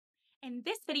In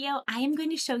this video, I am going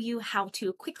to show you how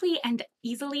to quickly and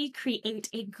easily create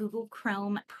a Google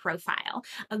Chrome profile.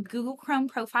 A Google Chrome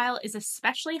profile is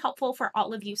especially helpful for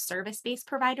all of you service-based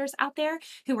providers out there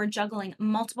who are juggling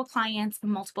multiple clients,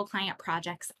 multiple client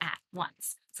projects at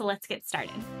once. So let's get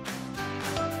started.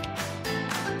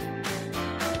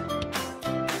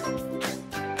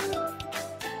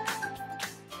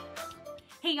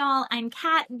 Hey y'all, I'm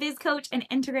Kat, Biz Coach and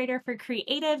Integrator for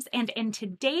Creatives, and in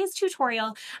today's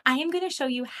tutorial, I am going to show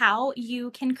you how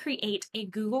you can create a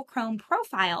Google Chrome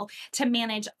profile to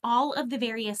manage all of the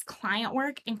various client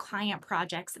work and client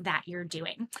projects that you're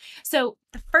doing. So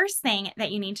the first thing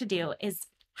that you need to do is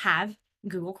have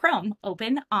Google Chrome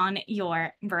open on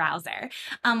your browser.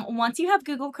 Once you have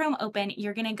Google Chrome open,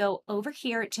 you're going to go over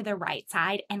here to the right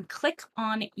side and click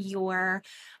on your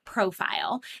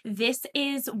profile. This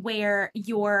is where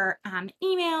your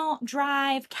email,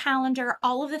 drive, calendar,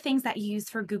 all of the things that you use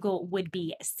for Google would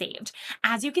be saved.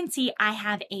 As you can see, I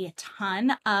have a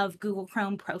ton of Google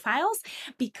Chrome profiles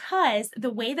because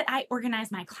the way that I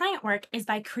organize my client work is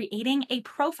by creating a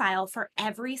profile for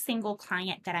every single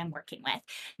client that I'm working with.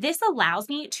 This allows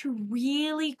me to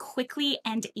really quickly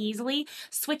and easily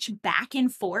switch back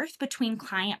and forth between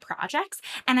client projects,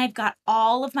 and I've got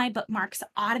all of my bookmarks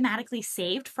automatically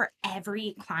saved for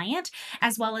every client,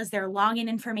 as well as their login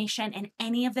information and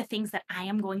any of the things that I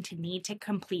am going to need to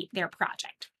complete their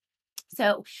project.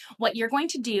 So what you're going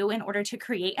to do in order to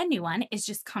create a new one is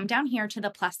just come down here to the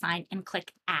plus sign and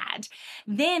click add.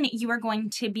 Then you are going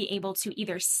to be able to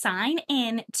either sign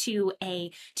in to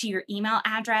your email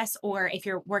address, or if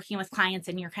you're working with clients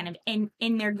and you're kind of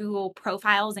in their Google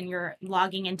profiles and you're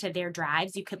logging into their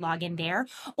drives, you could log in there,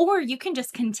 or you can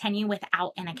just continue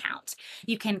without an account.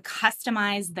 You can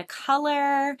customize the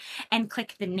color and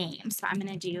click the name. So I'm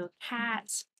going to do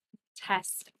cat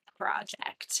test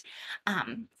project.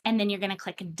 And then you're going to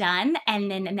click done. And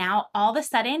then now all of a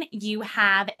sudden you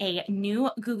have a new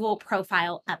Google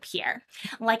profile up here.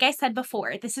 Like I said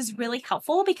before, this is really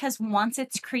helpful because once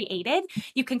it's created,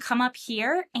 you can come up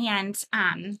here and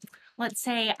let's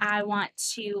say I want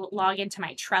to log into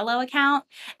my Trello account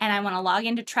and I want to log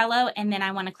into Trello, and then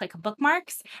I want to click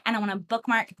bookmarks and I want to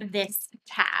bookmark this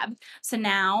tab. So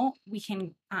now we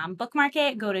can bookmark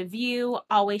it, go to view,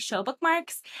 always show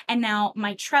bookmarks. And now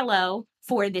my Trello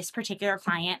for this particular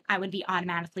client, I would be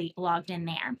automatically logged in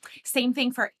there. Same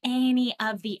thing for any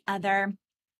of the other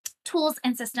tools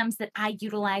and systems that I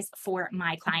utilize for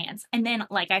my clients. And then,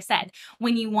 like I said,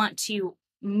 when you want to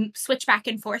switch back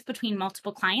and forth between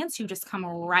multiple clients, you just come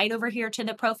right over here to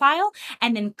the profile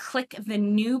and then click the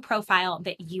new profile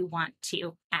that you want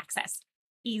to access.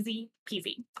 Easy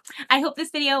peasy. I hope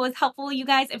this video was helpful, you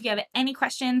guys. If you have any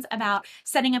questions about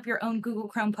setting up your own Google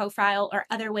Chrome profile or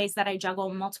other ways that I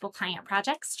juggle multiple client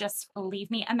projects, just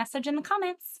leave me a message in the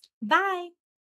comments. Bye.